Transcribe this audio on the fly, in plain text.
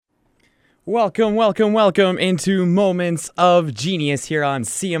Welcome into Moments of Genius here on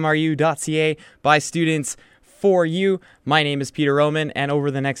CMRU.ca by students for you. My name is Peter Roman, and over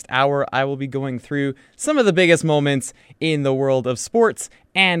the next hour, I will be going through some of the biggest moments in the world of sports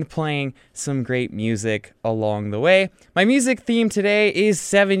and playing some great music along the way. My music theme today is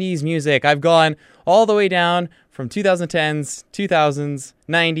 70s music. I've gone all the way down from 2010s, 2000s,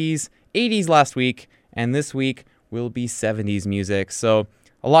 90s, 80s last week, and this week will be 70s music. So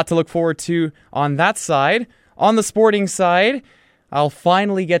a lot to look forward to on that side. On the sporting side, I'll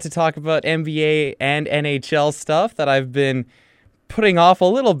finally get to talk about NBA and NHL stuff that I've been putting off a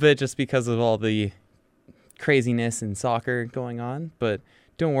little bit just because of all the craziness in soccer going on. But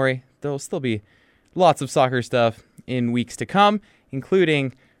don't worry, there'll still be lots of soccer stuff in weeks to come,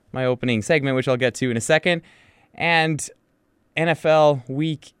 including my opening segment, which I'll get to in a second. And NFL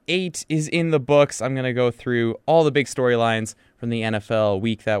Week 8 is in the books. I'm going to go through all the big storylines from the NFL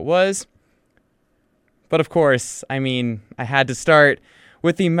week that was. But of course, I had to start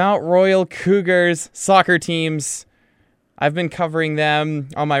with the Mount Royal Cougars soccer teams. I've been covering them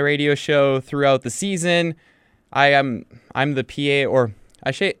on my radio show throughout the season. I'm the PA, or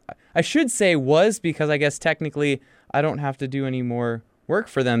I should say was, because I guess technically I don't have to do any more work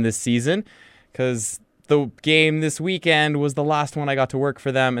for them this season, because the game this weekend was the last one I got to work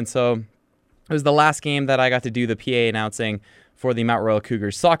for them, and so it was the last game that I got to do the PA announcing for the Mount Royal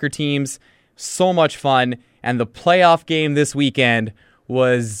Cougars soccer teams. So much fun, and the playoff game this weekend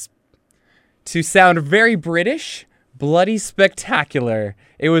was, to sound very British, bloody spectacular.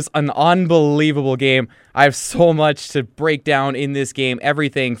 It was an unbelievable game. I have so much to break down in this game,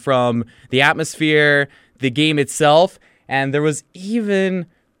 everything from the atmosphere, the game itself, and there was even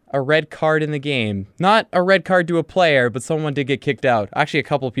a red card in the game. Not a red card to a player, but someone did get kicked out. Actually, a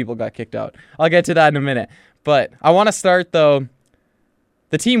couple of people got kicked out. I'll get to that in a minute. But I want to start, though.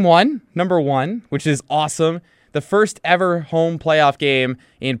 The team won, number one, which is awesome. The first ever home playoff game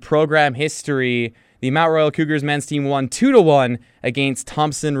in program history. The Mount Royal Cougars men's team won 2-1 against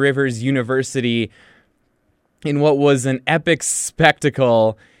Thompson Rivers University in what was an epic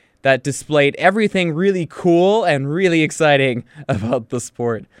spectacle that displayed everything really cool and really exciting about the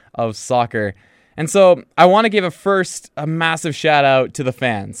sport of soccer. And so I want to give a massive shout out to the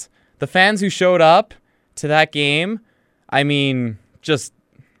fans. The fans who showed up to that game, just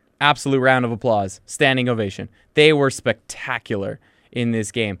absolute round of applause, standing ovation. They were spectacular in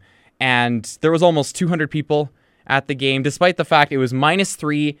this game. And there was almost 200 people at the game, despite the fact it was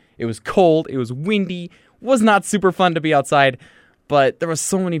 -3, it was cold, it was windy, was not super fun to be outside, but there were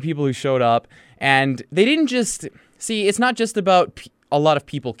so many people who showed up, and they didn't just... See, it's not just about a lot of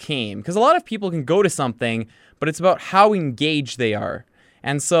people came, because a lot of people can go to something, but it's about how engaged they are.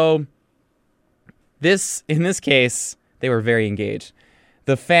 And so, in this case, they were very engaged.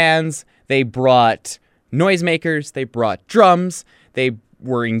 The fans, they brought noisemakers, they brought drums, they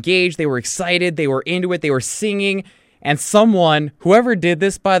were engaged, they were excited, they were into it, they were singing, and whoever did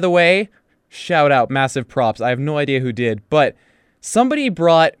this, by the way, shout out, massive props, I have no idea who did, but somebody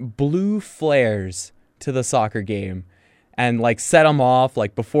brought blue flares to the soccer game and set them off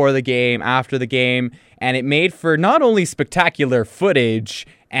before the game, after the game, and it made for not only spectacular footage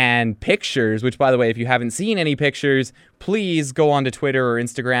and pictures, which, by the way, if you haven't seen any pictures, please go onto Twitter or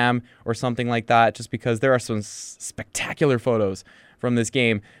Instagram or something like that, just because there are some spectacular photos from this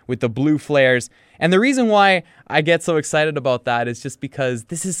game with the blue flares. And the reason why I get so excited about that is just because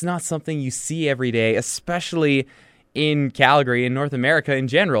this is not something you see every day, especially in Calgary, in North America in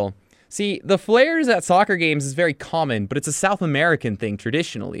general. See, the flares at soccer games is very common, but it's a South American thing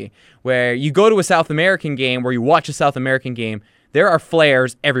traditionally, where you go to a South American game, where you watch a South American game, there are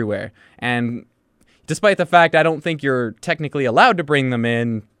flares everywhere. And despite the fact I don't think you're technically allowed to bring them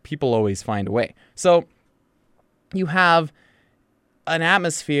in, people always find a way. So you have an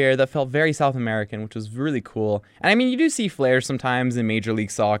atmosphere that felt very South American, which was really cool. And you do see flares sometimes in Major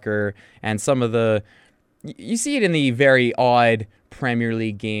League Soccer, and you see it in the very odd Premier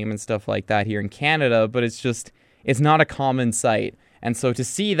League game and stuff like that here in Canada, but it's not a common sight. And so to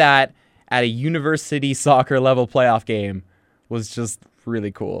see that at a university soccer level playoff game was just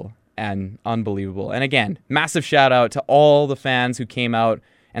really cool and unbelievable. And again, massive shout out to all the fans who came out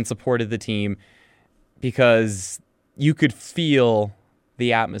and supported the team, because you could feel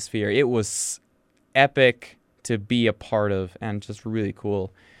the atmosphere. It was epic to be a part of and just really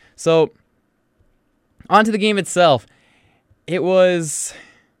cool. So, on to the game itself. It was...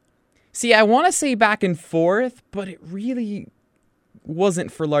 See, I want to say back and forth, but it really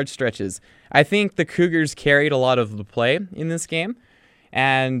wasn't for large stretches. I think the Cougars carried a lot of the play in this game.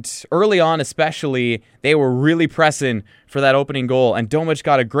 And early on especially, they were really pressing for that opening goal, and Domic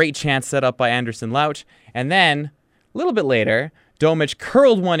got a great chance set up by Anderson Louch. And then, a little bit later, Domic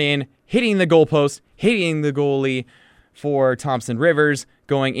curled one in, hitting the goalpost, hitting the goalie for Thompson Rivers,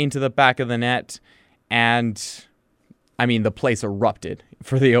 going into the back of the net. And, I mean, the place erupted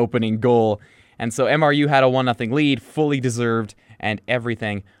for the opening goal. And so MRU had a 1-0 lead, fully deserved, and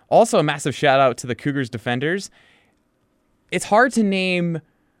everything. Also, a massive shout out to the Cougars defenders. It's hard to name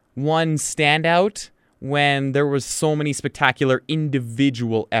one standout when there was so many spectacular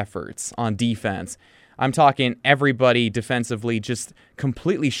individual efforts on defense. I'm talking everybody defensively just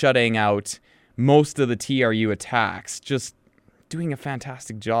completely shutting out most of the TRU attacks, just doing a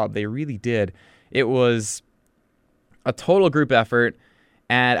fantastic job. They really did. It was a total group effort,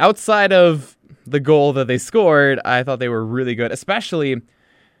 and outside of the goal that they scored, I thought they were really good, especially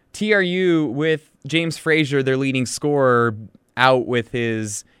TRU with James Frazier, their leading scorer, out with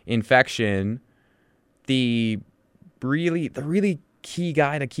his infection. The really key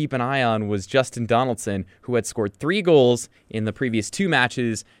guy to keep an eye on was Justin Donaldson, who had scored 3 goals in the previous 2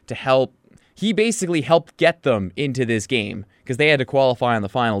 matches to help. He basically helped get them into this game because they had to qualify on the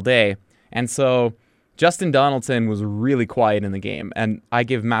final day. And so Justin Donaldson was really quiet in the game, and I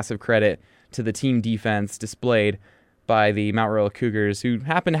give massive credit to the team defense displayed by the Mount Royal Cougars, who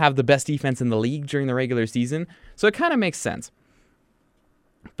happen to have the best defense in the league during the regular season. So it kind of makes sense.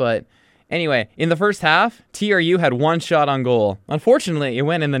 But anyway, in the first half, TRU had 1 shot on goal. Unfortunately, it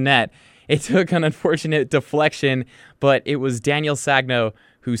went in the net. It took an unfortunate deflection, but it was Daniel Sagno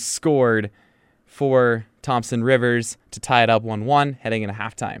who scored for Thompson Rivers to tie it up 1-1 heading into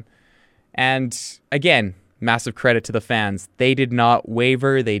halftime. And again, massive credit to the fans. They did not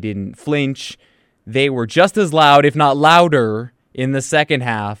waver. They didn't flinch. They were just as loud, if not louder, in the second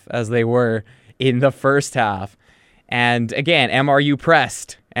half as they were in the first half. And again, MRU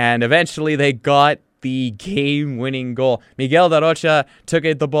pressed, and eventually they got the game-winning goal. Miguel Da Rocha took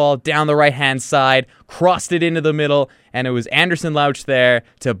the ball down the right-hand side, crossed it into the middle, and it was Anderson Louch there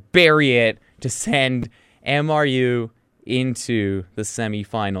to bury it to send MRU into the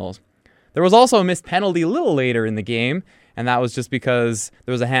semifinals. There was also a missed penalty a little later in the game, and that was just because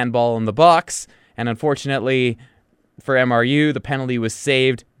there was a handball in the box, and unfortunately for MRU, the penalty was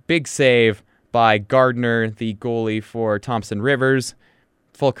saved. Big save by Gardner, the goalie for Thompson Rivers.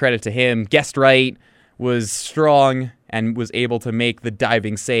 Full credit to him. Guessed right, was strong, and was able to make the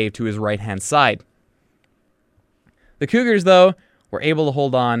diving save to his right-hand side. The Cougars, though, were able to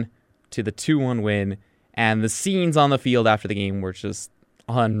hold on to the 2-1 win, and the scenes on the field after the game were just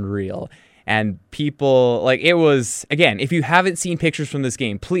unreal. And people, like, it was, again, if you haven't seen pictures from this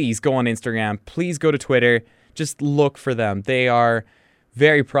game, please go on Instagram, please go to Twitter, just look for them. They are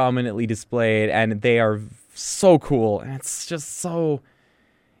very prominently displayed, and they are so cool. And it's just so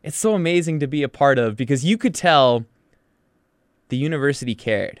amazing to be a part of, because you could tell the university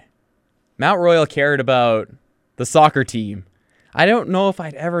cared. Mount Royal cared about the soccer team. I don't know if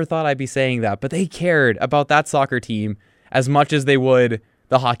I'd ever thought I'd be saying that, but they cared about that soccer team as much as they would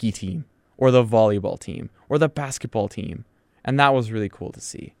the hockey team or the volleyball team or the basketball team. And that was really cool to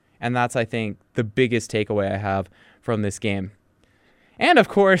see. And that's, I think, the biggest takeaway I have from this game. And of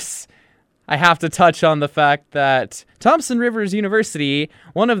course, I have to touch on the fact that Thompson Rivers University,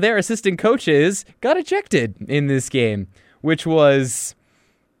 one of their assistant coaches, got ejected in this game, which was,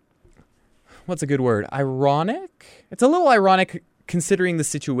 what's a good word? Ironic? It's a little ironic considering the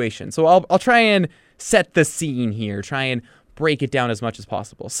situation. So I'll try and set the scene here, try and break it down as much as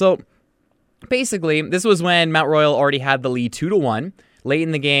possible. So basically, this was when Mount Royal already had the lead 2-1 late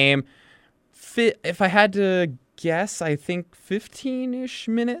in the game. If I had to guess, I think 15-ish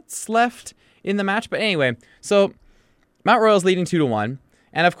minutes left in the match. But anyway, so Mount Royal's leading 2-1.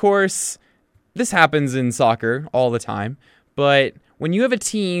 And of course, this happens in soccer all the time. But when you have a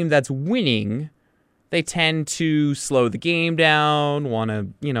team that's winning, they tend to slow the game down, want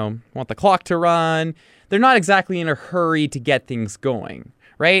the clock to run. They're not exactly in a hurry to get things going,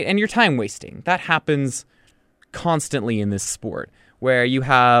 right? And you're time wasting. That happens constantly in this sport, where you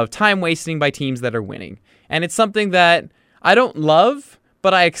have time wasting by teams that are winning. And it's something that I don't love,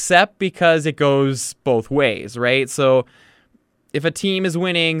 but I accept because it goes both ways, right? So if a team is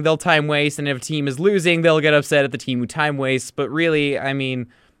winning, they'll time waste, and if a team is losing, they'll get upset at the team who time wastes. But really, I mean,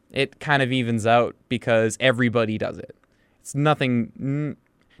 it kind of evens out because everybody does it. It's nothing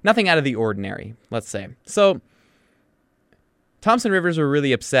out of the ordinary, let's say. So Thompson Rivers were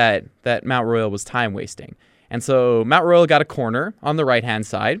really upset that Mount Royal was time wasting. And so Mount Royal got a corner on the right-hand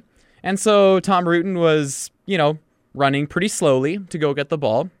side. And so Tom Rutan was, running pretty slowly to go get the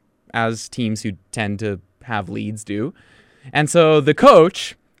ball, as teams who tend to have leads do. And so the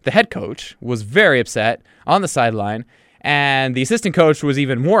head coach, was very upset on the sideline, and the assistant coach was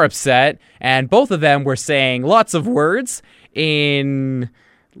even more upset, and both of them were saying lots of words in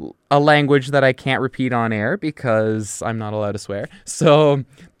a language that I can't repeat on air because I'm not allowed to swear. So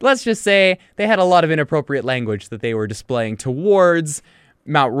let's just say they had a lot of inappropriate language that they were displaying towards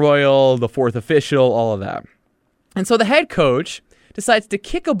Mount Royal, the fourth official, all of that. And so the head coach decides to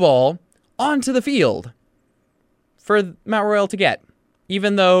kick a ball onto the field for Mount Royal to get,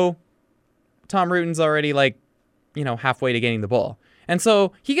 even though Tom Rutan's already halfway to getting the ball. And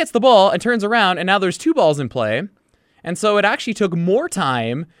so he gets the ball and turns around, and now there's 2 balls in play. And so it actually took more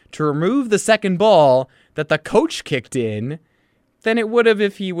time to remove the second ball that the coach kicked in than it would have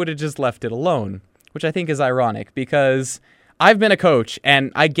if he would have just left it alone, which I think is ironic because I've been a coach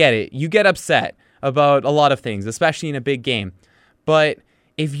and I get it. You get upset about a lot of things, especially in a big game. But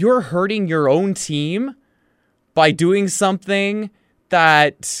if you're hurting your own team by doing something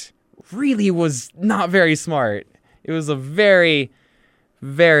that really was not very smart, it was a very,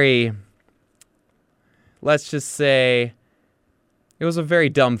 very... let's just say it was a very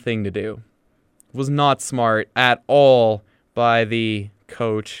dumb thing to do. It was not smart at all by the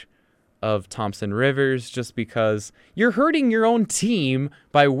coach of Thompson Rivers, just because you're hurting your own team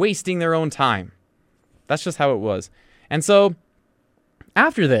by wasting their own time. That's just how it was. And so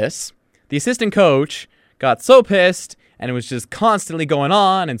after this, the assistant coach got so pissed, and it was just constantly going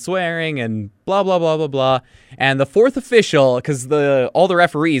on and swearing and blah, blah, blah, blah, blah. And the fourth official, because all the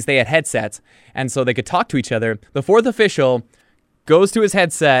referees, they had headsets, and so they could talk to each other. The fourth official goes to his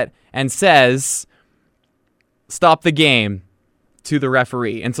headset and says, "Stop the game," to the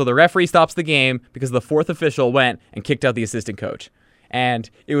referee. And so the referee stops the game because the fourth official went and kicked out the assistant coach. And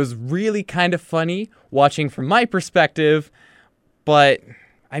it was really kind of funny watching from my perspective. But,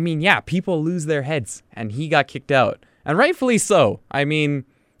 I mean, yeah, people lose their heads, and he got kicked out. And rightfully so. I mean,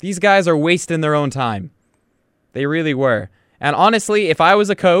 these guys are wasting their own time. They really were. And honestly, if I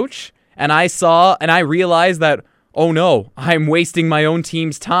was a coach and I realized that, oh no, I'm wasting my own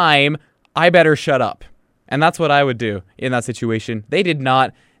team's time, I better shut up. And that's what I would do in that situation. They did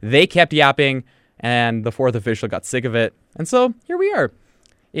not. They kept yapping, and the fourth official got sick of it. And so here we are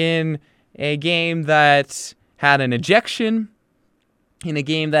in a game that had an ejection, in a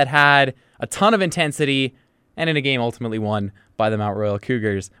game that had a ton of intensity, and in a game ultimately won by the Mount Royal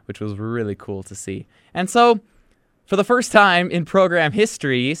Cougars, which was really cool to see. And so, for the first time in program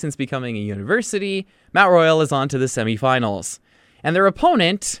history since becoming a university, Mount Royal is on to the semifinals. And their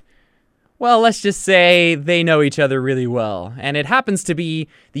opponent, well, let's just say they know each other really well. And it happens to be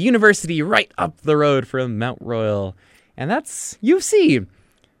the university right up the road from Mount Royal. And that's U of C.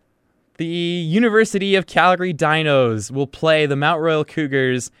 The University of Calgary Dinos will play the Mount Royal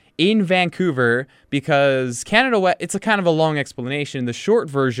Cougars in Vancouver because Canada West, it's a kind of a long explanation. The short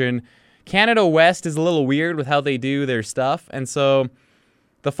version, Canada West is a little weird with how they do their stuff. And so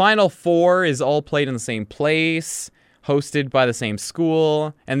the Final Four is all played in the same place, hosted by the same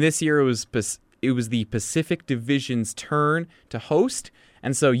school. And this year it was the Pacific Division's turn to host.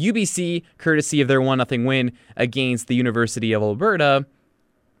 And so UBC, courtesy of their 1-0 win against the University of Alberta,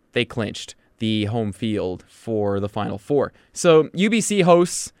 they clinched the home field for the Final Four. So UBC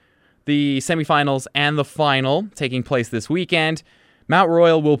hosts the semifinals and the final, taking place this weekend. Mount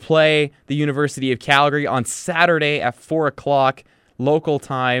Royal will play the University of Calgary on Saturday at 4 o'clock local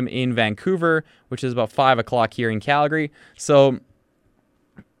time in Vancouver, which is about 5 o'clock here in Calgary. So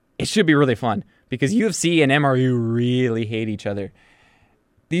it should be really fun because U of C and MRU really hate each other.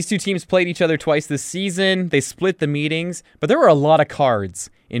 These two teams played each other twice this season. They split the meetings, but there were a lot of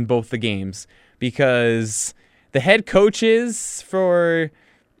cards in both the games because the head coaches for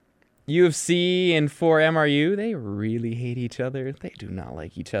U of C and for MRU, they really hate each other. They do not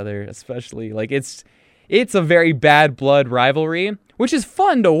like each other, especially it's a very bad blood rivalry, which is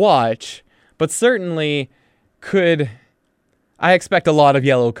fun to watch, but certainly I expect a lot of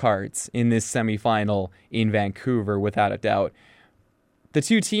yellow cards in this semifinal in Vancouver without a doubt. The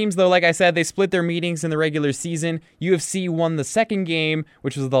two teams, though, like I said, they split their meetings in the regular season. U of C won the second game,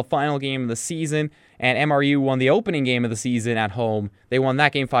 which was the final game of the season, and MRU won the opening game of the season at home. They won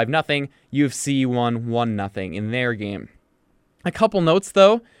that game 5-0. U of C won 1-0 in their game. A couple notes,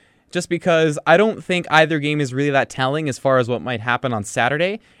 though, just because I don't think either game is really that telling as far as what might happen on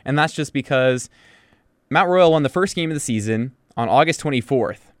Saturday, and that's just because Mount Royal won the first game of the season on August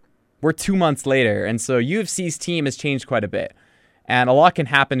 24th. We're 2 months later, and so U of C's team has changed quite a bit. And a lot can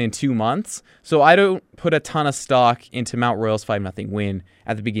happen in 2 months, so I don't put a ton of stock into Mount Royal's 5-0 win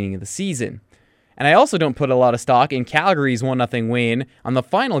at the beginning of the season. And I also don't put a lot of stock in Calgary's 1-0 win on the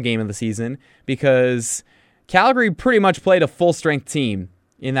final game of the season because Calgary pretty much played a full-strength team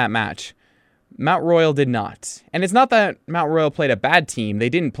in that match. Mount Royal did not. And it's not that Mount Royal played a bad team. They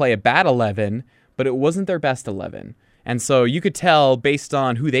didn't play a bad 11, but it wasn't their best 11. And so you could tell based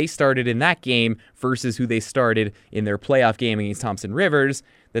on who they started in that game versus who they started in their playoff game against Thompson Rivers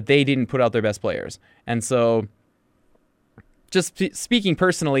that they didn't put out their best players. And so, just speaking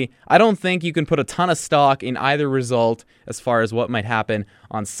personally, I don't think you can put a ton of stock in either result as far as what might happen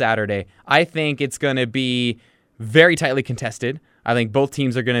on Saturday. I think it's going to be very tightly contested. I think both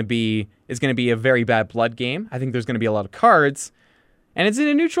teams it's going to be a very bad blood game. I think there's going to be a lot of cards. And it's in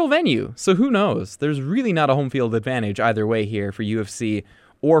a neutral venue, so who knows? There's really not a home field advantage either way here for UFC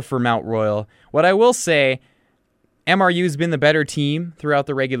or for Mount Royal. What I will say, MRU's been the better team throughout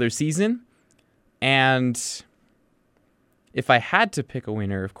the regular season. And if I had to pick a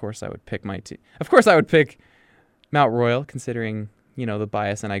winner, of course I would pick my team. Of course I would pick Mount Royal, considering, the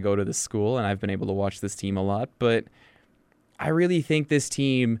bias, and I go to this school, and I've been able to watch this team a lot. But I really think this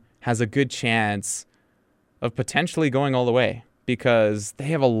team has a good chance of potentially going all the way, because they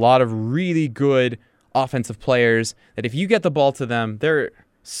have a lot of really good offensive players that if you get the ball to them, they're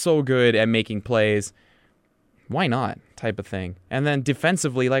so good at making plays. Why not? Type of thing. And then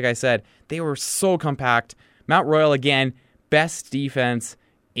defensively, like I said, they were so compact. Mount Royal, again, best defense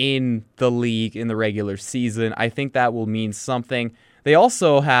in the league in the regular season. I think that will mean something. They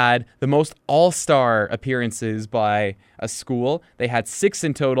also had the most all-star appearances by a school. They had 6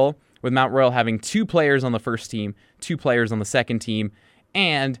 in total, with Mount Royal having 2 players on the first team, 2 players on the second team,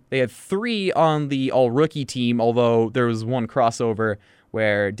 and they had 3 on the all-rookie team, although there was one crossover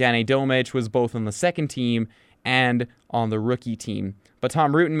where Dane Domic was both on the second team and on the rookie team. But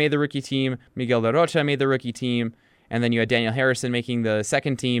Tom Rutan made the rookie team, Miguel De Rocha made the rookie team, and then you had Daniel Harrison making the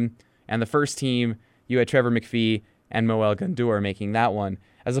second team, and the first team, you had Trevor McPhee and Moel Gandour making that one.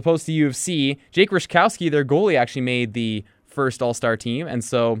 As opposed to UFC, Jake Ryszkowski, their goalie, actually made the first all-star team, and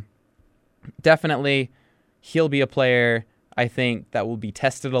so definitely, he'll be a player, I think, that will be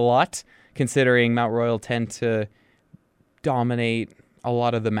tested a lot, considering Mount Royal tend to dominate a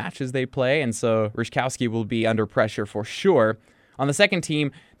lot of the matches they play, and so Ryszkowski will be under pressure for sure. On the second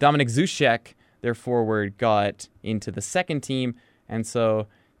team, Dominik Zuschek, their forward, got into the second team, and so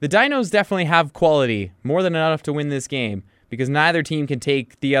the Dinos definitely have quality, more than enough to win this game, because neither team can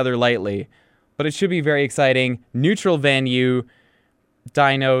take the other lightly. But it should be very exciting. Neutral venue,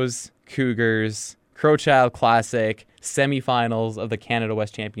 Dinos, Cougars, Crowchild Classic, semifinals of the Canada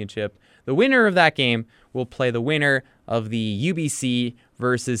West Championship. The winner of that game will play the winner of the UBC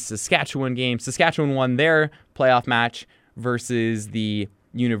versus Saskatchewan game. Saskatchewan won their playoff match versus the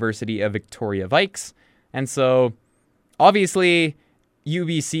University of Victoria Vikes. And so, obviously,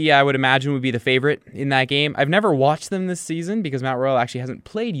 UBC, I would imagine, would be the favorite in that game. I've never watched them this season because Mount Royal actually hasn't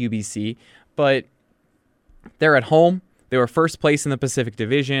played UBC, but they're at home. They were first place in the Pacific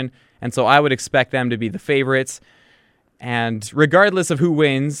Division, and so I would expect them to be the favorites. And regardless of who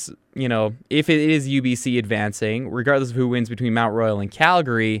wins, if it is UBC advancing, regardless of who wins between Mount Royal and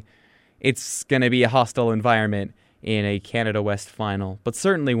Calgary, it's going to be a hostile environment in a Canada West final, but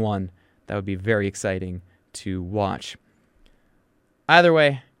certainly one that would be very exciting to watch. Either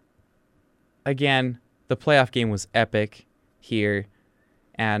way, again, the playoff game was epic here,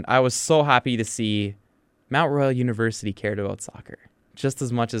 and I was so happy to see Mount Royal University cared about soccer just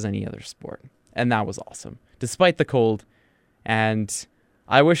as much as any other sport, and that was awesome, despite the cold. And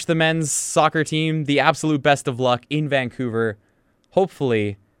I wish the men's soccer team the absolute best of luck in Vancouver.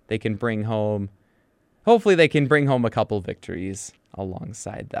 Hopefully they can bring home a couple victories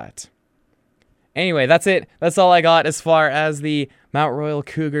alongside that. Anyway, that's it. That's all I got as far as the Mount Royal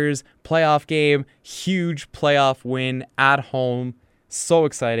Cougars playoff game. Huge playoff win at home. So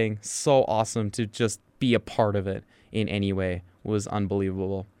exciting. So awesome to just be a part of it in any way. Was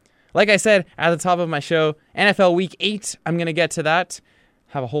unbelievable. Like I said at the top of my show, NFL Week 8, I'm going to get to that.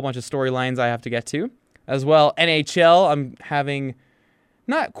 Have a whole bunch of storylines I have to get to. As well, NHL, I'm having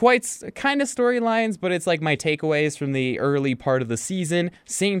not quite kind of storylines, but it's like my takeaways from the early part of the season.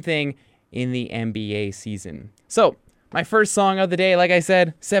 Same thing in the NBA season. So, my first song of the day, like I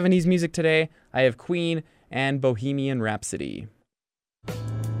said, 70s music today. I have Queen and Bohemian Rhapsody.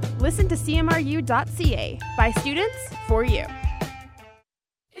 Listen to CMRU.ca by students for you.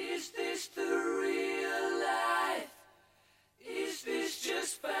 Is this the real life? Is this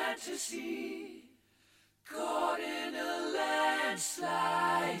just fantasy? Caught in a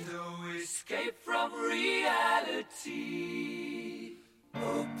landslide, no escape from reality.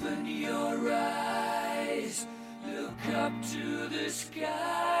 Open your eyes, look up to the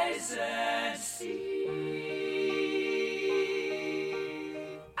skies and see.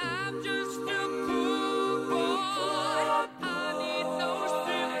 I'm just a poor boy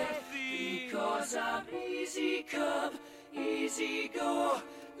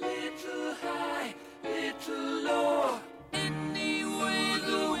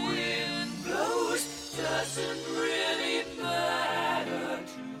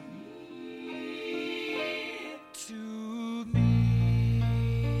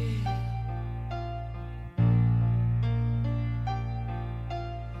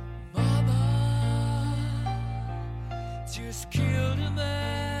just killed a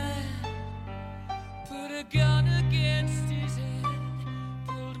man, put a gun against his head,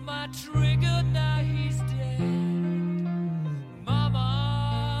 pulled my trigger, now he's dead.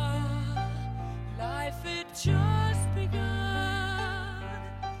 Mama, life had just begun,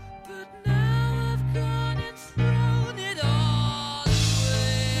 but now I've gone and thrown it all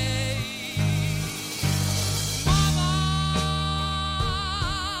away. Mama,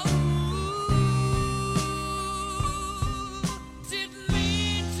 didn't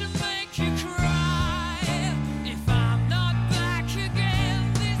mean to make you cry. If I'm not back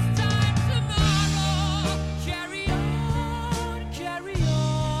again this time tomorrow, carry on,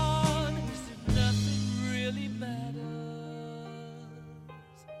 as if nothing really matters.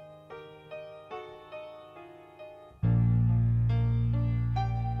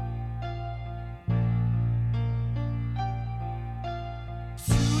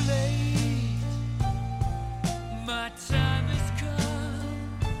 Too late, my time has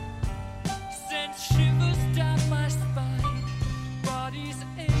come. Sent shivers down my spine, body's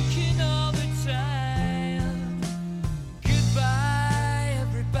aching all the time. Goodbye,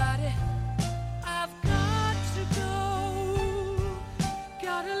 everybody, I've got to go.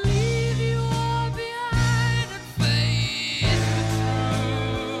 Gotta leave you all behind and face the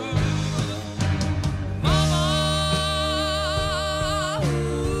truth. Mama,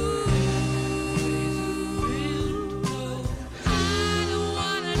 I don't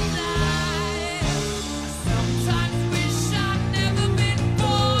wanna die. Sometimes wish I'd never been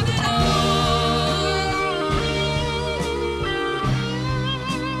born at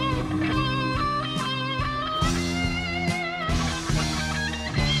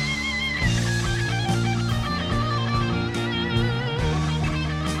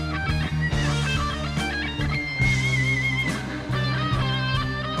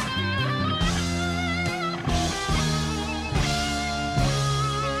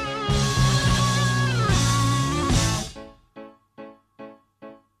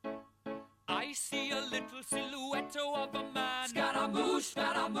I see a little silhouette of a man.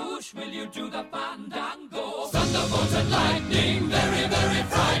 Scaramouche, will you do the fandango? Thunderbolt and lightning, very, very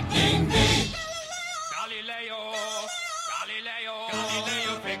frightening me. Galileo,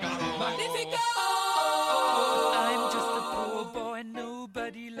 Figaro. Magnifico! I'm just a poor boy,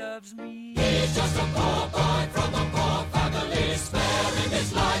 nobody loves me. He's just a poor boy from a poor family, sparing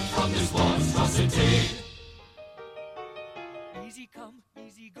his life from this monstrosity. Easy come,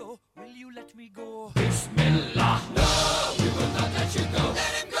 easy go, will you let me go? Bismillah, no, we will not let you go.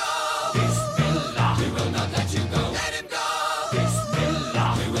 Let him go! Bismillah, we will not let you go. Let him go!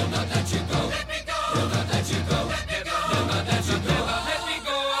 Bismillah, we will not let you go. Let me go! We'll not let you go. Let me go! We'll not let you go. Let me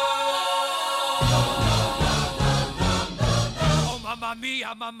go! Oh, mamma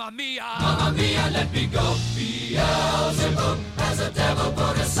mia, mamma mia. Mamma mia, let me go. Beelzebub has a devil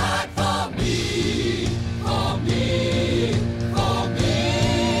put aside for me. For me. For me.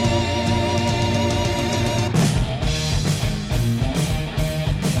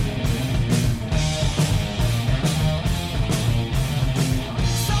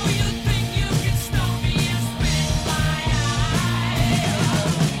 So you think you can stop me and spit my eye?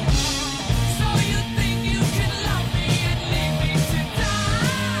 So you think you can love me and leave me to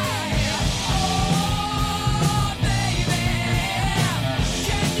die? Oh, baby,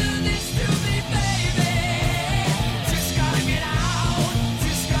 can't do this to me, baby. Just gotta get out,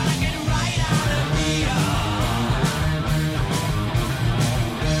 just gotta get right out of here.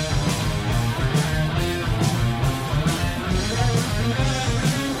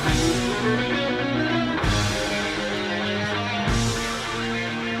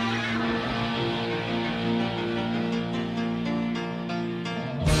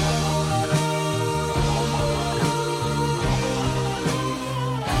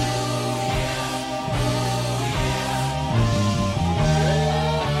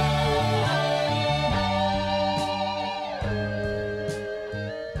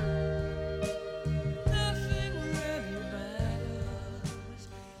 Nothing really matters.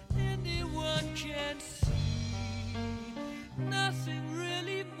 Anyone can see. Nothing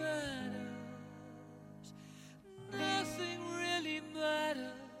really matters. Nothing really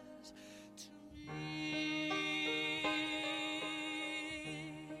matters to me.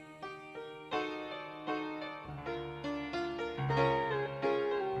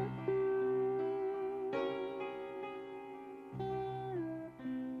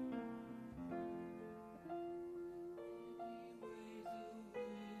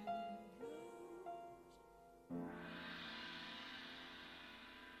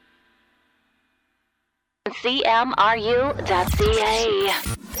 CMRU.ca.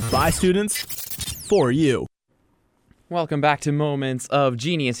 By students, for you. Welcome back to Moments of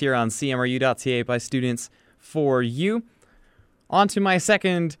Genius here on CMRU.ca by students for you. On to my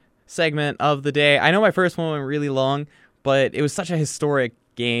second segment of the day. I know my first one went really long, but it was such a historic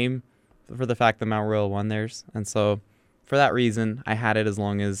game for the fact that Mount Royal won theirs. And so for that reason, I had it as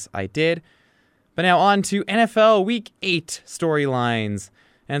long as I did. But now on to NFL Week 8 storylines.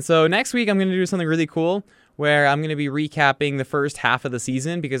 And so next week I'm going to do something really cool where I'm going to be recapping the first half of the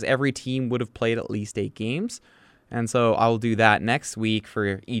season because every team would have played at least 8 games. And so I will do that next week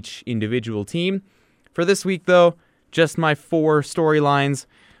for each individual team. For this week, though, just my 4 storylines.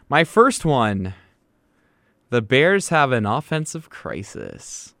 My first one, the Bears have an offensive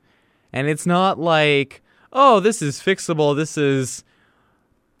crisis. And it's not like, oh, this is fixable. This is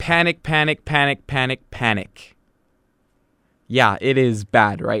panic, panic, panic, panic, panic. Yeah, it is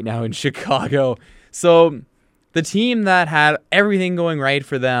bad right now in Chicago. So the team that had everything going right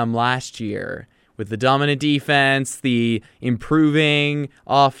for them last year, with the dominant defense, the improving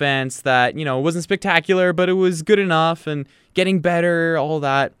offense that, wasn't spectacular, but it was good enough and getting better, all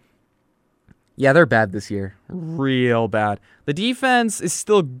that. Yeah, they're bad this year. Real bad. The defense is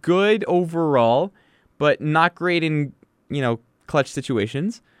still good overall, but not great in, clutch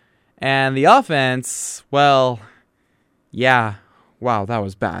situations. And the offense, well, yeah. Wow, that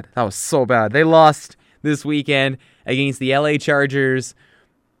was bad. That was so bad. They lost this weekend against the LA Chargers,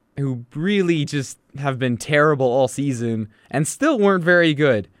 who really just have been terrible all season and still weren't very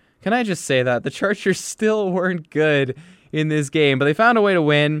good. Can I just say that? The Chargers still weren't good in this game, but they found a way to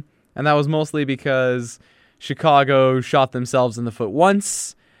win, and that was mostly because Chicago shot themselves in the foot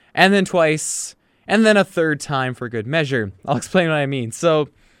once, and then twice, and then a third time for good measure. I'll explain what I mean. So,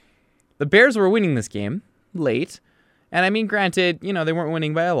 the Bears were winning this game late, and I mean, granted, they weren't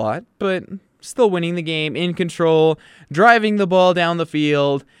winning by a lot, but still winning the game, in control, driving the ball down the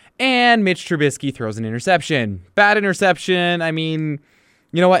field, and Mitch Trubisky throws an interception. Bad interception. I mean,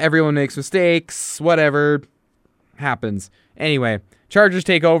 you know what? Everyone makes mistakes. Whatever. Happens. Anyway, Chargers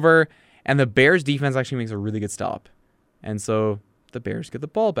take over, and the Bears defense actually makes a really good stop. And so the Bears get the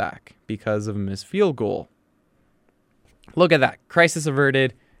ball back because of a missed field goal. Look at that. Crisis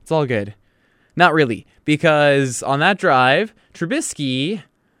averted. It's all good. Not really, because on that drive, Trubisky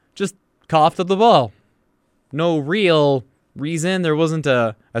just coughed up the ball. No real reason. There wasn't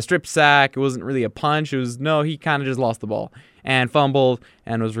a strip sack. It wasn't really a punch. He kind of just lost the ball and fumbled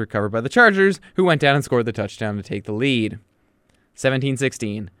and was recovered by the Chargers, who went down and scored the touchdown to take the lead.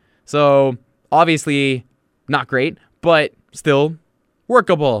 17-16. So, obviously, not great, but still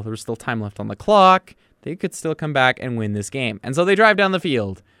workable. There was still time left on the clock. They could still come back and win this game. And so they drive down the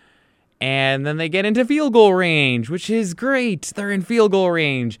field. And then they get into field goal range, which is great. They're in field goal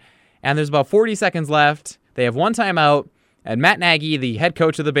range. And there's about 40 seconds left. They have one timeout. And Matt Nagy, the head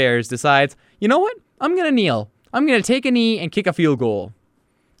coach of the Bears, decides, you know what? I'm going to kneel. I'm going to take a knee and kick a field goal.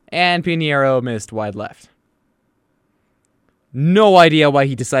 And Pinheiro missed wide left. No idea why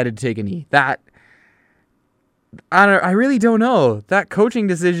he decided to take a knee. I really don't know. That coaching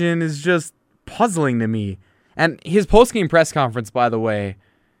decision is just puzzling to me. And his post-game press conference, by the way,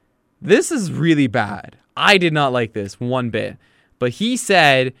 this is really bad. I did not like this one bit. But he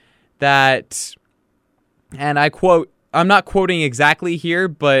said that, and I quote, I'm not quoting exactly here,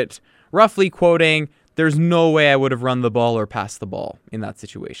 but roughly quoting, there's no way I would have run the ball or passed the ball in that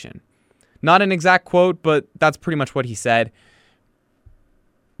situation. Not an exact quote, but that's pretty much what he said.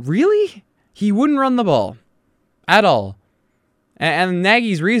 Really? He wouldn't run the ball at all. And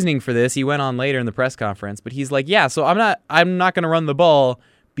Nagy's reasoning for this, he went on later in the press conference, but he's like, yeah, so I'm not going to run the ball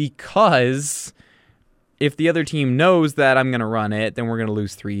because if the other team knows that I'm going to run it, then we're going to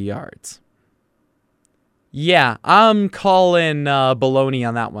lose 3 yards. Yeah, I'm calling baloney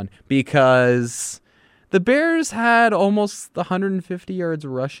on that one because the Bears had almost 150 yards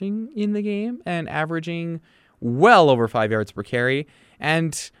rushing in the game and averaging well over 5 yards per carry.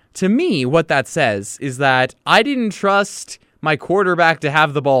 And to me, what that says is that I didn't trust my quarterback to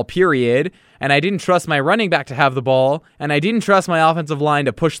have the ball, period, and I didn't trust my running back to have the ball, and I didn't trust my offensive line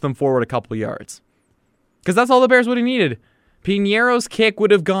to push them forward a couple yards. Because that's all the Bears would have needed. Pinheiro's kick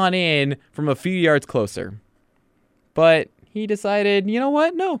would have gone in from a few yards closer. But he decided, you know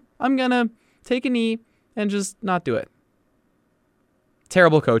what? No, I'm going to take a knee and just not do it.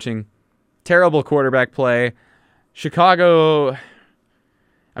 Terrible coaching. Terrible quarterback play. Chicago,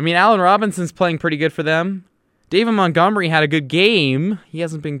 Allen Robinson's playing pretty good for them. David Montgomery had a good game. He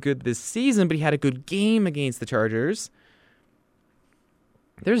hasn't been good this season, but he had a good game against the Chargers.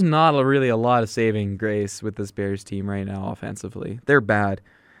 There's not really a lot of saving grace with this Bears team right now offensively. They're bad.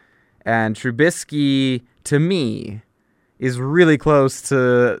 And Trubisky, to me, is really close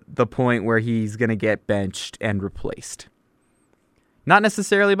to the point where he's going to get benched and replaced. Not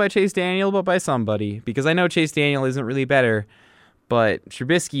necessarily by Chase Daniel, but by somebody. Because I know Chase Daniel isn't really better, but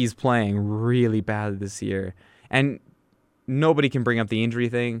Trubisky's playing really bad this year. And nobody can bring up the injury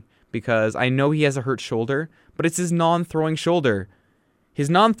thing because I know he has a hurt shoulder, but it's his non-throwing shoulder. His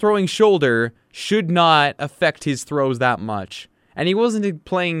non-throwing shoulder should not affect his throws that much. And he wasn't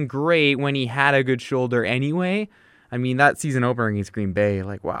playing great when he had a good shoulder anyway. I mean, that season opener against Green Bay,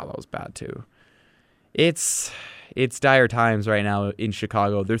 like, wow, that was bad too. It's dire times right now in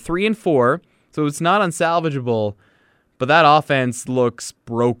Chicago. They're 3-4, so it's not unsalvageable, but that offense looks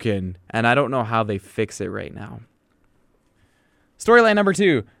broken, and I don't know how they fix it right now. Storyline number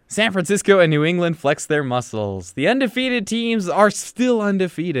 2. San Francisco and New England flex their muscles. The undefeated teams are still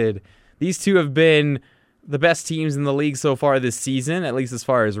undefeated. These two have been the best teams in the league so far this season, at least as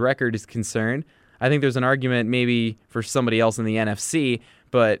far as record is concerned. I think there's an argument maybe for somebody else in the NFC,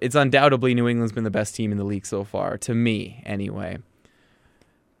 but it's undoubtedly New England's been the best team in the league so far, to me anyway.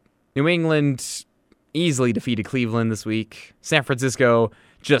 New England easily defeated Cleveland this week. San Francisco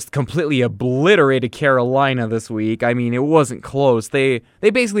just completely obliterated Carolina this week. I mean, it wasn't close. They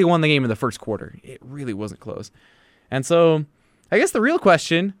basically won the game in the first quarter. It really wasn't close. And so, I guess the real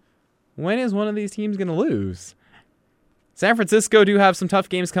question, when is one of these teams going to lose? San Francisco do have some tough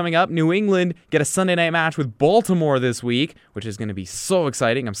games coming up. New England get a Sunday night match with Baltimore this week, which is going to be so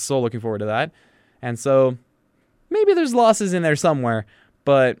exciting. I'm so looking forward to that. And so, maybe there's losses in there somewhere,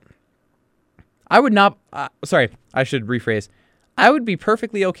 but I would not... I should rephrase. I would be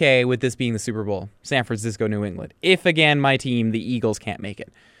perfectly okay with this being the Super Bowl, San Francisco, New England, if, again, my team, the Eagles, can't make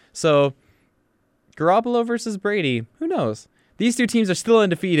it. So, Garoppolo versus Brady, who knows? These two teams are still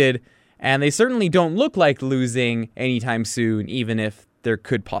undefeated, and they certainly don't look like losing anytime soon, even if there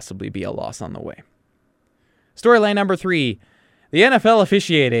could possibly be a loss on the way. Storyline number 3. The NFL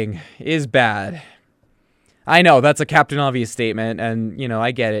officiating is bad. I know, that's a Captain Obvious statement, and,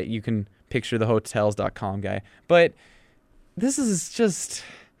 I get it. You can picture the Hotels.com guy. But this is just...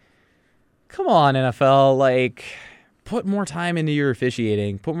 Come on, NFL. Put more time into your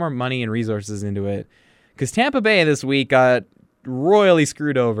officiating. Put more money and resources into it. Because Tampa Bay this week got royally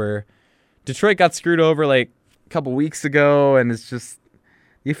screwed over. Detroit got screwed over a couple weeks ago, and it's just,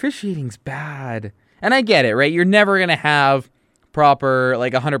 the officiating's bad. And I get it, right? You're never going to have proper,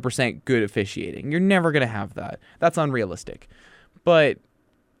 100% good officiating. You're never going to have that. That's unrealistic. But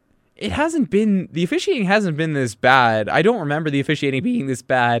the officiating hasn't been this bad. I don't remember the officiating being this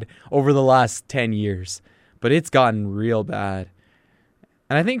bad over the last 10 years. But it's gotten real bad.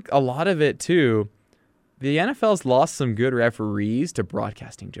 And I think a lot of it, too, the NFL's lost some good referees to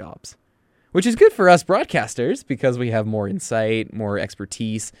broadcasting jobs. Which is good for us broadcasters because we have more insight, more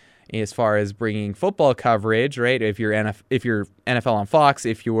expertise as far as bringing football coverage, right? If you're NFL on Fox,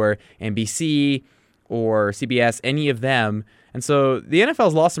 if you're NBC or CBS, any of them. And so the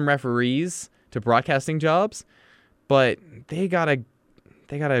NFL's lost some referees to broadcasting jobs, but they gotta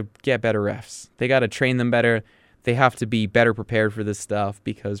get better refs. They gotta train them better. They have to be better prepared for this stuff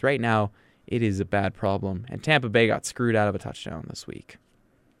because right now it is a bad problem. And Tampa Bay got screwed out of a touchdown this week.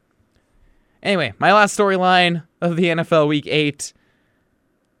 Anyway, my last storyline of the NFL Week 8.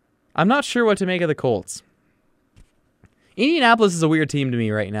 I'm not sure what to make of the Colts. Indianapolis is a weird team to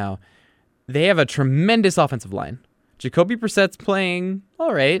me right now. They have a tremendous offensive line. Jacoby Brissett's playing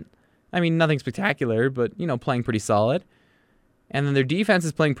all right. I mean, nothing spectacular, but, playing pretty solid. And then their defense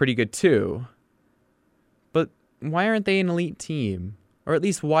is playing pretty good too. But why aren't they an elite team? Or at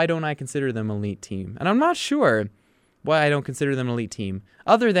least, why don't I consider them an elite team? And I'm not sure why I don't consider them an elite team,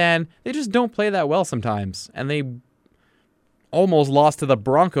 other than they just don't play that well sometimes. And they almost lost to the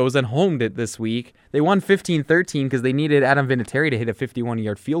Broncos and homed it this week. They won 15-13 because they needed Adam Vinatieri to hit a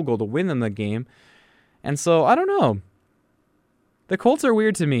 51-yard field goal to win them the game. And so, I don't know. The Colts are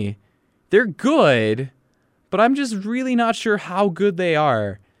weird to me. They're good, but I'm just really not sure how good they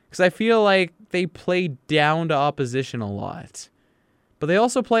are. Because I feel like they play down to opposition a lot. But they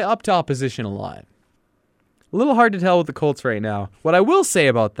also play up to opposition a lot. A little hard to tell with the Colts right now. What I will say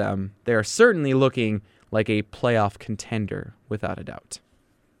about them, they are certainly looking like a playoff contender, without a doubt.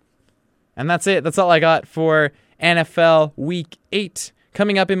 And that's it. That's all I got for NFL Week 8.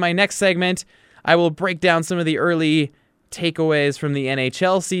 Coming up in my next segment, I will break down some of the early takeaways from the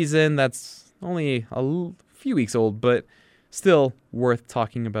NHL season. That's only a few weeks old, but still worth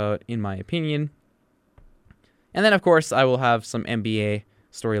talking about, in my opinion. And then, of course, I will have some NBA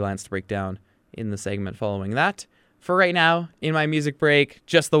storylines to break down in the segment following that. For right now, in my music break,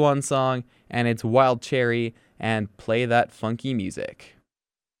 just the one song, and it's Wild Cherry and Play That Funky Music.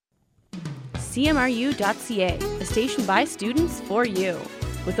 CMRU.ca, a station by students for you.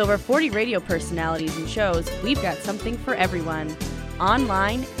 With over 40 radio personalities and shows, we've got something for everyone.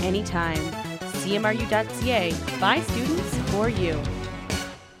 Online, anytime. CMRU.ca, by students for you.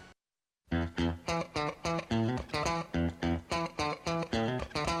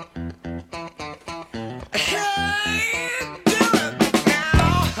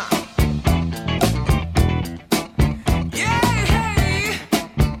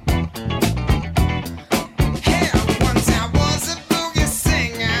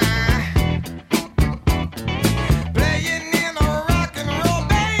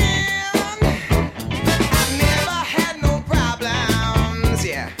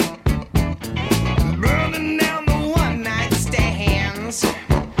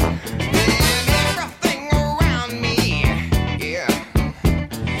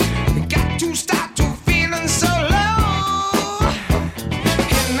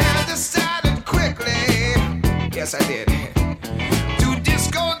 Yes, I did. To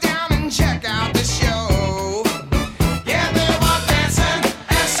disco down and check out the show. Yeah, they were dancing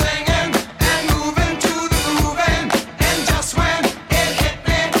and singing and moving to the grooving. And just when it hit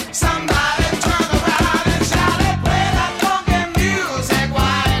me, somebody turned around and shouted, "Play that funky music,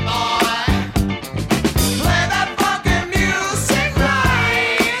 white boy. Play that funky music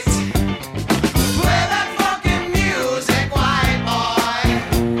right. Play that funky music, white boy.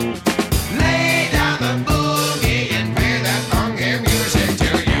 Lay down the boogie and play that funky music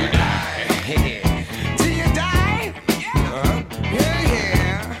till you die." Till you die? Yeah.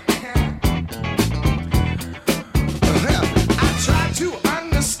 I tried to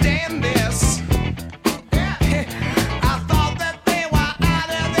understand this. I thought that they were out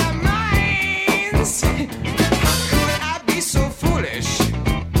of their minds. How could I be so foolish?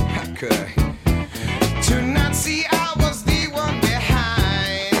 How could I? To not see I was the one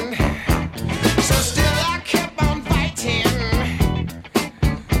behind. So still I kept on fighting.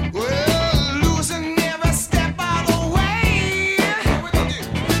 Well, losing every step of the way.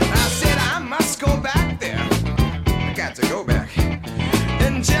 I said I must go back there. I got to go back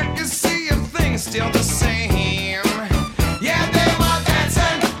and check to see if things still the same. Yeah, they were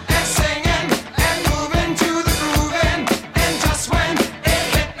dancing and singing and moving to the grooving. And just when it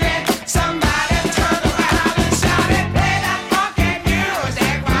hit me, somebody turned around and shouted, "Play that funky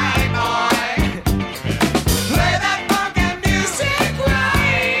music, white boy. Play that funky music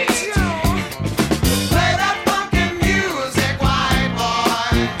right. Play that funky music, white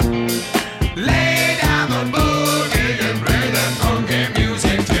boy. Lay down the boogie and play that funky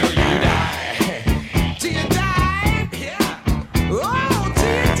music till you die.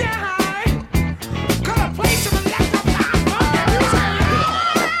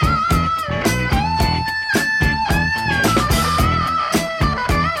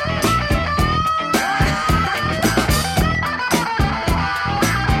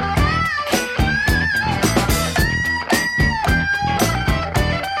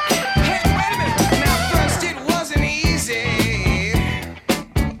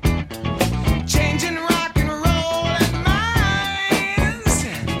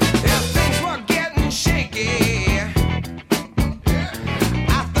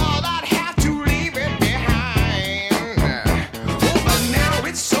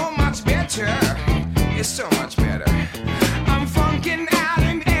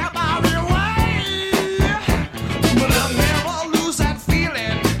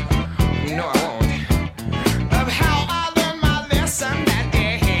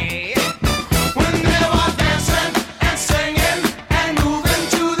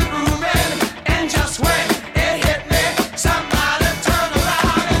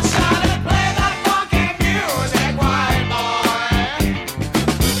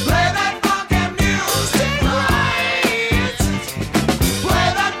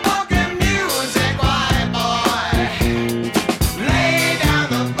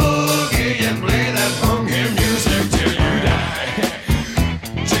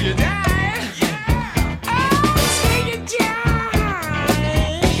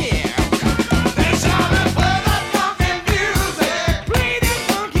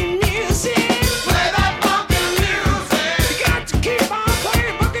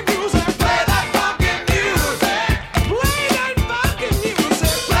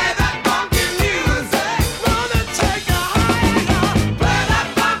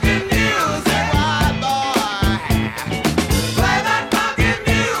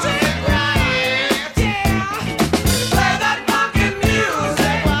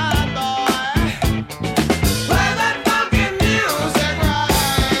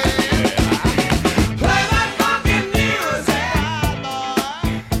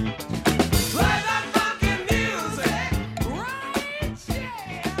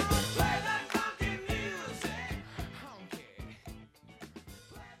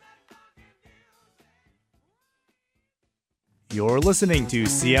 You're listening to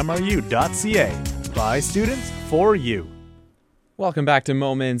CMRU.ca by students for you. Welcome back to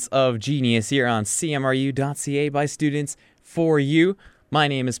Moments of Genius here on CMRU.ca by students for you. My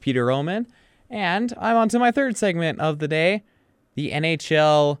name is Peter Roman, and I'm on to my third segment of the day, the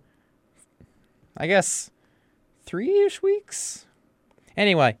NHL, I guess, 3-ish weeks?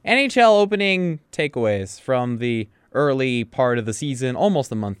 Anyway, NHL opening takeaways from the early part of the season,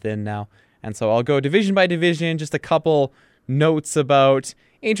 almost a month in now. And so I'll go division by division, just a couple notes about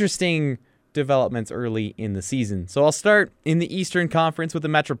interesting developments early in the season. So I'll start in the Eastern Conference with the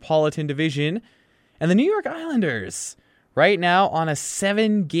Metropolitan Division and the New York Islanders. Right now on a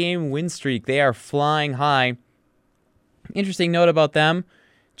 7-game win streak. They are flying high. Interesting note about them.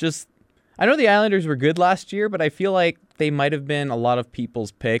 I know the Islanders were good last year, but I feel like they might have been a lot of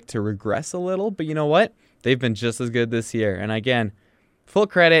people's pick to regress a little. But you know what? They've been just as good this year. And again, full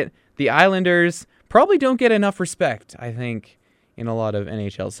credit. The Islanders probably don't get enough respect, I think, in a lot of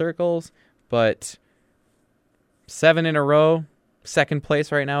NHL circles. But 7 in a row, second place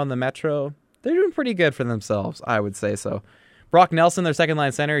right now in the Metro. They're doing pretty good for themselves, I would say so. Brock Nelson, their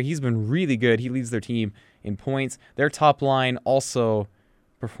second-line center, he's been really good. He leads their team in points. Their top line also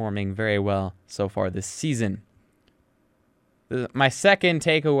performing very well so far this season. My second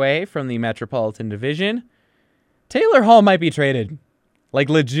takeaway from the Metropolitan Division, Taylor Hall might be traded. Like,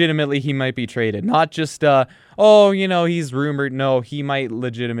 legitimately, he might be traded. Not just, he's rumored. No, he might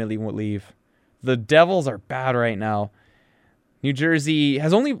legitimately leave. The Devils are bad right now. New Jersey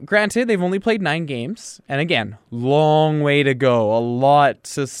granted, they've only played 9 games. And again, long way to go. A lot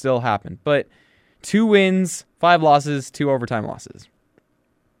to still happen. But 2 wins, 5 losses, 2 overtime losses.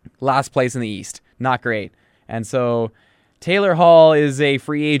 Last place in the East. Not great. And so Taylor Hall is a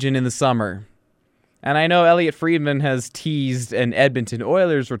free agent in the summer. And I know Elliot Friedman has teased an Edmonton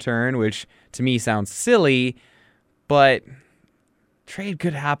Oilers return, which to me sounds silly, but trade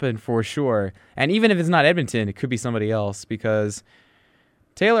could happen for sure. And even if it's not Edmonton, it could be somebody else, because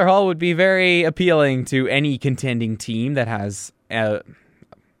Taylor Hall would be very appealing to any contending team that has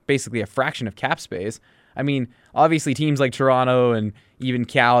basically a fraction of cap space. I mean, obviously teams like Toronto and even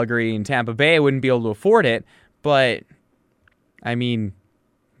Calgary and Tampa Bay wouldn't be able to afford it, but I mean,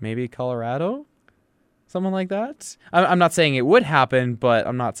 maybe Colorado? Someone like that? I'm not saying it would happen, but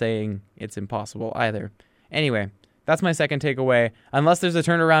I'm not saying it's impossible either. Anyway, that's my second takeaway. Unless there's a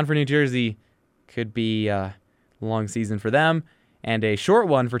turnaround for New Jersey, could be a long season for them and a short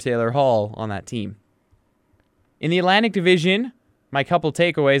one for Taylor Hall on that team. In the Atlantic Division, my couple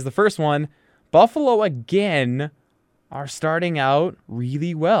takeaways. The first one, Buffalo again are starting out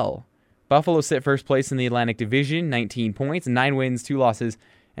really well. Buffalo sit first place in the Atlantic Division, 19 points, 9 wins, 2 losses,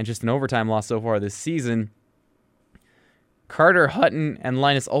 and just an overtime loss so far this season. Carter Hutton and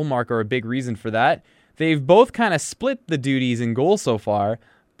Linus Ullmark are a big reason for that. They've both kind of split the duties in goals so far,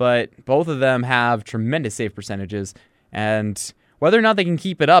 but both of them have tremendous save percentages. And whether or not they can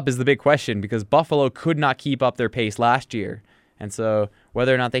keep it up is the big question, because Buffalo could not keep up their pace last year. And so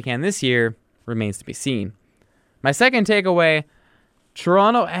whether or not they can this year remains to be seen. My second takeaway,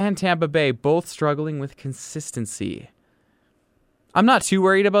 Toronto and Tampa Bay both struggling with consistency. I'm not too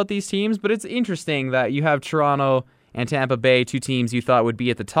worried about these teams, but it's interesting that you have Toronto and Tampa Bay, 2 teams you thought would be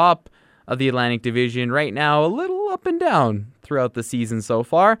at the top of the Atlantic Division, right now a little up and down throughout the season so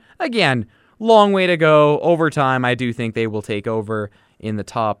far. Again, long way to go. Over time, I do think they will take over in the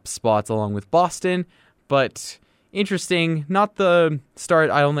top spots along with Boston, but interesting. Not the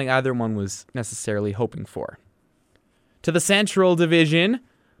start I don't think either one was necessarily hoping for. To the Central Division,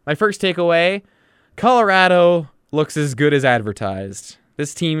 my first takeaway, Colorado looks as good as advertised.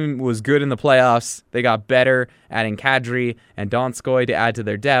 This team was good in the playoffs. They got better, adding Kadri and Donskoy to add to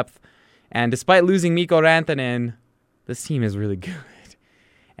their depth. And despite losing Mikko Rantanen, this team is really good.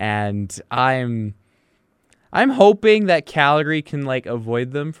 And I'm hoping that Calgary can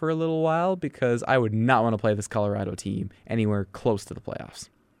avoid them for a little while, because I would not want to play this Colorado team anywhere close to the playoffs.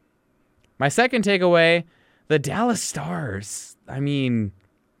 My second takeaway, the Dallas Stars. I mean,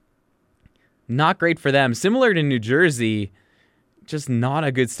 not great for them. Similar to New Jersey, just not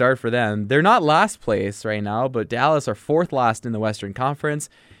a good start for them. They're not last place right now, but Dallas are 4th last in the Western Conference.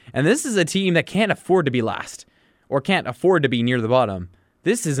 And this is a team that can't afford to be last, or can't afford to be near the bottom.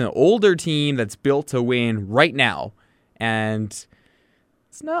 This is an older team that's built to win right now. And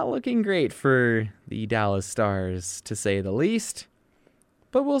it's not looking great for the Dallas Stars, to say the least.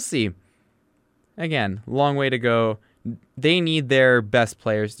 But we'll see. Again, long way to go. They need their best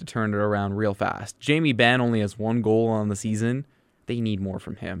players to turn it around real fast. Jamie Benn only has 1 goal on the season. They need more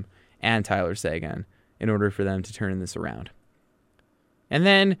from him and Tyler Seguin in order for them to turn this around. And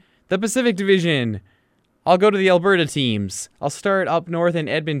then the Pacific Division. I'll go to the Alberta teams. I'll start up north in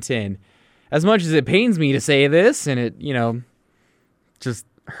Edmonton. As much as it pains me to say this, and it, just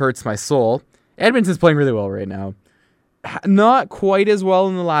hurts my soul, Edmonton's playing really well right now. Not quite as well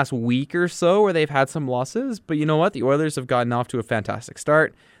in the last week or so where they've had some losses, but you know what? The Oilers have gotten off to a fantastic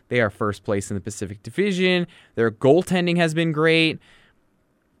start. They are first place in the Pacific Division. Their goaltending has been great.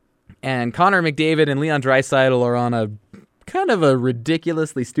 And Connor McDavid and Leon Draisaitl are on a kind of a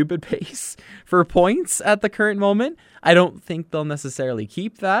ridiculously stupid pace for points at the current moment. I don't think they'll necessarily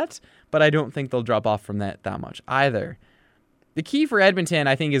keep that, but I don't think they'll drop off from that much either. The key for Edmonton,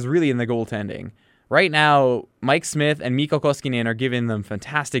 I think, is really in the goaltending. Right now, Mike Smith and Mikko Koskinen are giving them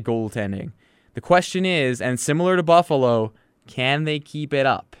fantastic goaltending. The question is, and similar to Buffalo, can they keep it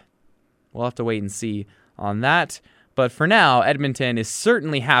up? We'll have to wait and see on that. But for now, Edmonton is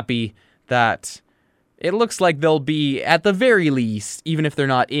certainly happy that it looks like they'll be, at the very least, even if they're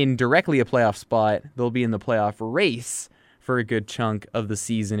not in directly a playoff spot, they'll be in the playoff race for a good chunk of the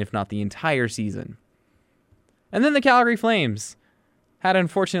season, if not the entire season. And then the Calgary Flames had an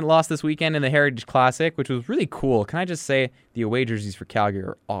unfortunate loss this weekend in the Heritage Classic, which was really cool. Can I just say the away jerseys for Calgary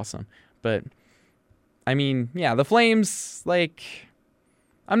are awesome. But, the Flames,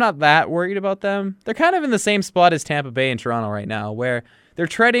 I'm not that worried about them. They're kind of in the same spot as Tampa Bay and Toronto right now, where they're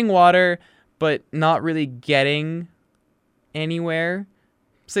treading water, but not really getting anywhere.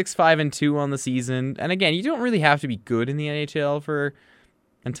 6-5-2 on the season. And again, you don't really have to be good in the NHL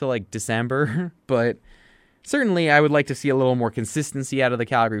until December, but certainly I would like to see a little more consistency out of the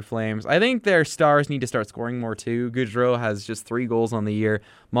Calgary Flames. I think their stars need to start scoring more too. Gaudreau has just 3 goals on the year.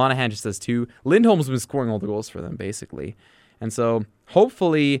 Monahan just has 2. Lindholm's been scoring all the goals for them, basically. And so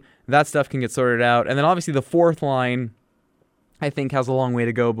hopefully that stuff can get sorted out. And then obviously the fourth line, I think, has a long way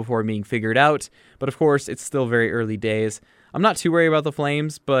to go before being figured out. But of course, it's still very early days. I'm not too worried about the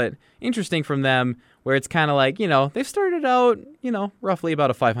Flames, but interesting from them where it's kind of they've started out, roughly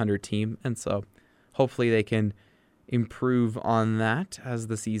about a 500 team. And so hopefully they can improve on that as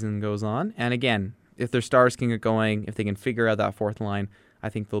the season goes on. And again, if their stars can get going, if they can figure out that fourth line, I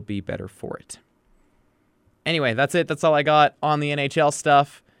think they'll be better for it. Anyway, that's it. That's all I got on the NHL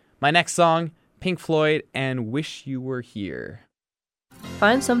stuff. My next song, Pink Floyd and Wish You Were Here.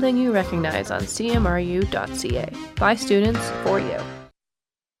 Find something you recognize on cmru.ca. By students, for you.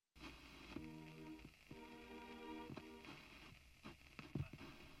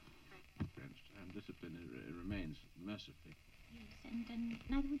 And discipline remains mercifully. Yes, and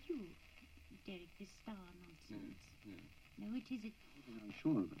neither would you, Derek, this star nonsense. No, it isn't. I'm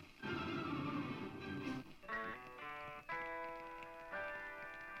sure of it.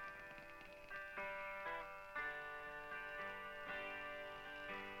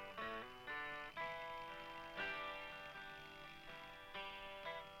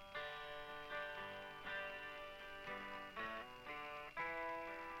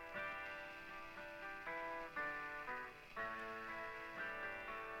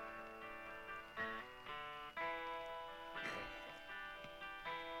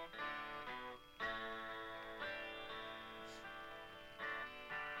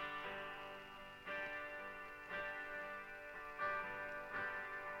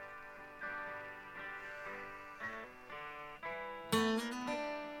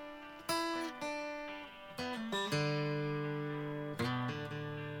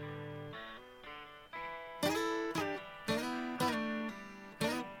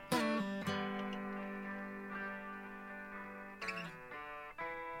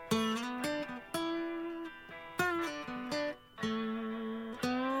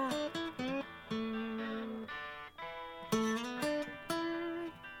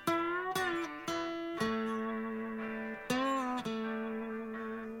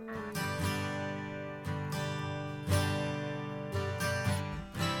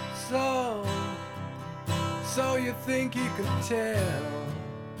 So you think you can tell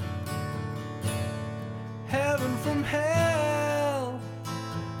heaven from hell,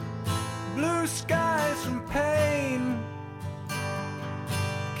 blue skies from pain?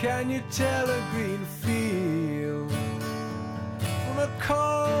 Can you tell a green field from a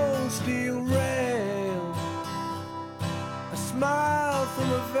cold steel rail, a smile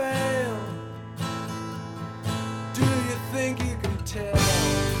from a veil? Do you think you can tell?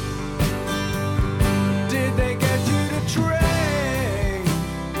 Did they get you to train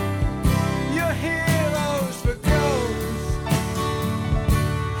your heroes for ghosts,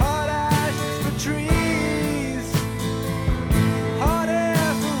 hot ashes for trees, hot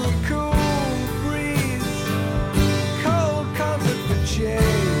air for a cool breeze, cold comfort for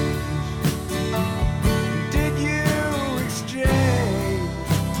change? Did you exchange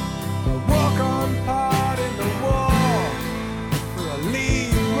a walk-on party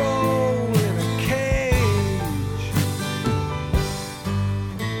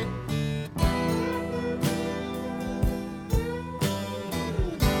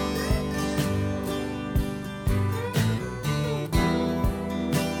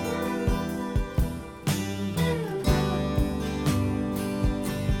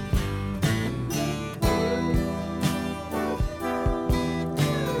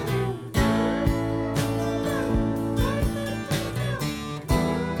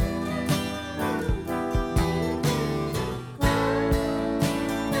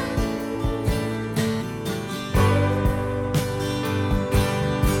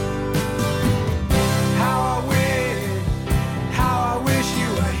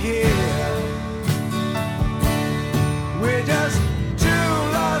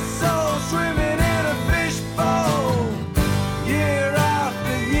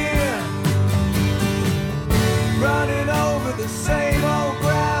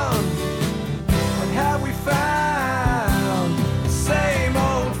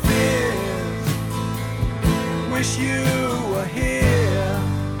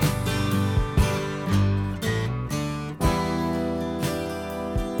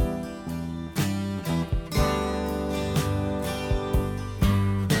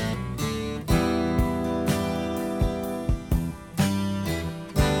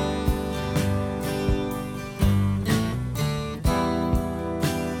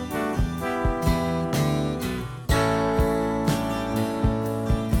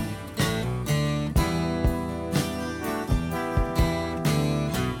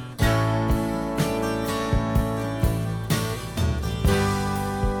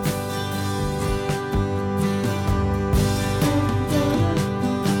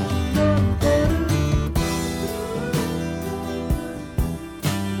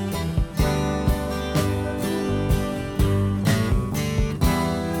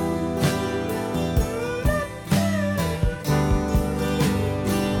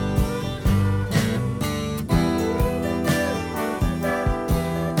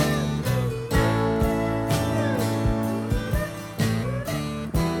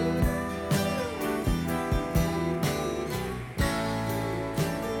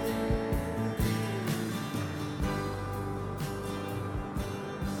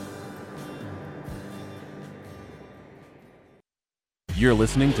You're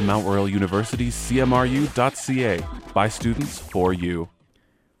listening to Mount Royal University's CMRU.ca by students for you.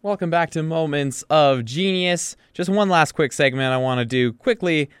 Welcome back to Moments of Genius. Just one last quick segment I want to do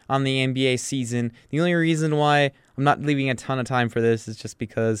quickly on the NBA season. The only reason why I'm not leaving a ton of time for this is just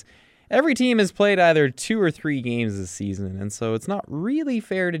because every team has played either 2 or 3 games this season, and so it's not really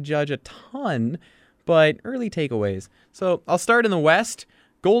fair to judge a ton, but early takeaways. So I'll start in the West.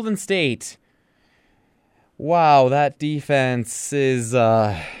 Golden State. Wow, that defense is,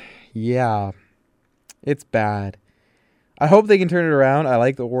 it's bad. I hope they can turn it around. I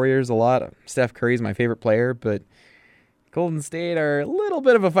like the Warriors a lot. Steph Curry's my favorite player, but Golden State are a little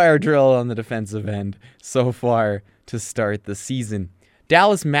bit of a fire drill on the defensive end so far to start the season.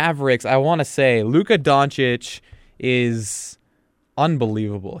 Dallas Mavericks, I want to say, Luka Doncic is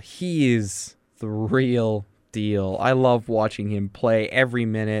unbelievable. He is the real deal. I love watching him play every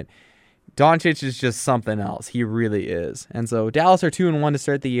minute. Doncic is just something else. He really is. And so Dallas are 2-1 to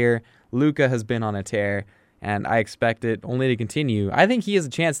start the year. Luka has been on a tear, and I expect it only to continue. I think he has a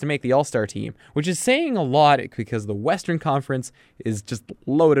chance to make the All-Star team, which is saying a lot because the Western Conference is just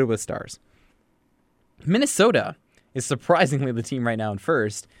loaded with stars. Minnesota is surprisingly the team right now in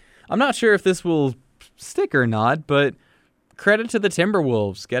first. I'm not sure if this will stick or not, but credit to the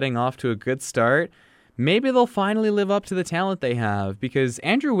Timberwolves getting off to a good start. Maybe they'll finally live up to the talent they have, because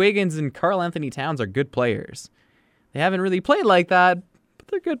Andrew Wiggins and Karl Anthony Towns are good players. They haven't really played like that, but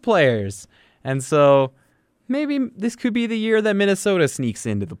they're good players. And so maybe this could be the year that Minnesota sneaks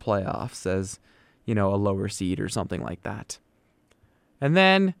into the playoffs as, a lower seed or something like that. And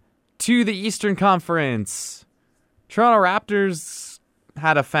then to the Eastern Conference. Toronto Raptors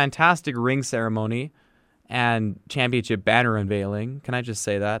had a fantastic ring ceremony and championship banner unveiling. Can I just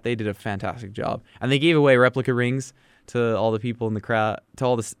say that? They did a fantastic job. And they gave away replica rings to all the people in the crowd, to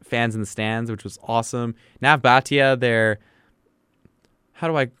all the fans in the stands, which was awesome. Nav Bhatia, how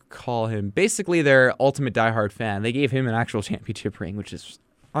do I call him? Basically, their ultimate diehard fan. They gave him an actual championship ring, which is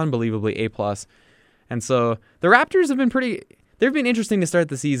unbelievably A+. And so the Raptors have been they've been interesting to start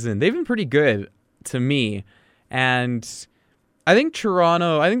the season. They've been pretty good to me. And I think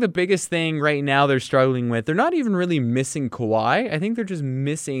the biggest thing right now they're struggling with, they're not even really missing Kawhi. I think they're just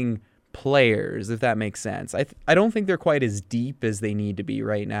missing players, if that makes sense. I don't think they're quite as deep as they need to be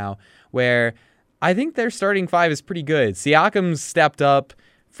right now, where I think their starting 5 is pretty good. Siakam's stepped up.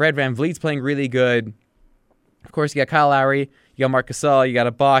 Fred VanVleet's playing really good. Of course, you got Kyle Lowry, you got Marc Gasol, you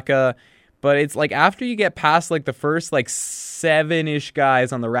got Ibaka. But it's like after you get past the first 7-ish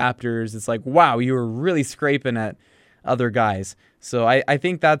guys on the Raptors, it's like, wow, you were really scraping at other guys. So I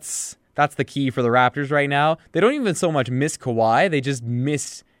think that's the key for the Raptors right now. They don't even so much miss Kawhi, they just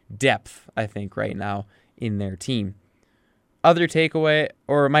miss depth, I think, right now in their team. My other takeaway,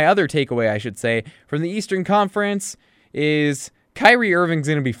 I should say, from the Eastern Conference is Kyrie Irving's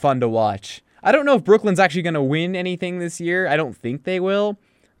going to be fun to watch. I don't know if Brooklyn's actually going to win anything this year. I don't think they will,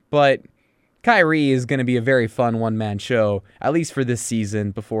 but Kyrie is going to be a very fun one-man show, at least for this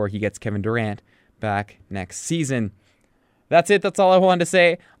season, before he gets Kevin Durant back next season. That's it. That's all I wanted to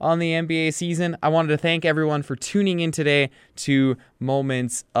say on the NBA season. I wanted to thank everyone for tuning in today to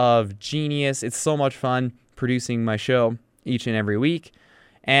Moments of Genius. It's so much fun producing my show each and every week.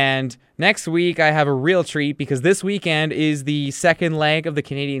 And next week, I have a real treat because this weekend is the second leg of the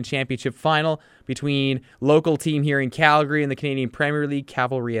Canadian Championship Final between local team here in Calgary and the Canadian Premier League,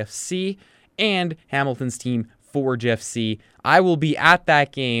 Cavalry FC, and Hamilton's team, Forge FC. I will be at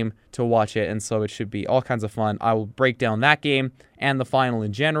that game to watch it, and so it should be all kinds of fun. I will break down that game and the final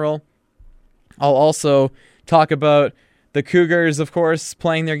in general. I'll also talk about the Cougars, of course,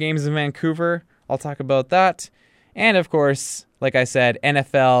 playing their games in Vancouver. I'll talk about that. And, of course, like I said,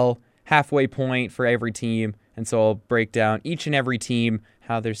 NFL halfway point for every team. And so I'll break down each and every team,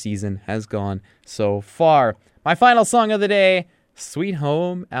 how their season has gone so far. My final song of the day, Sweet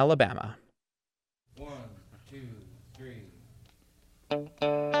Home Alabama.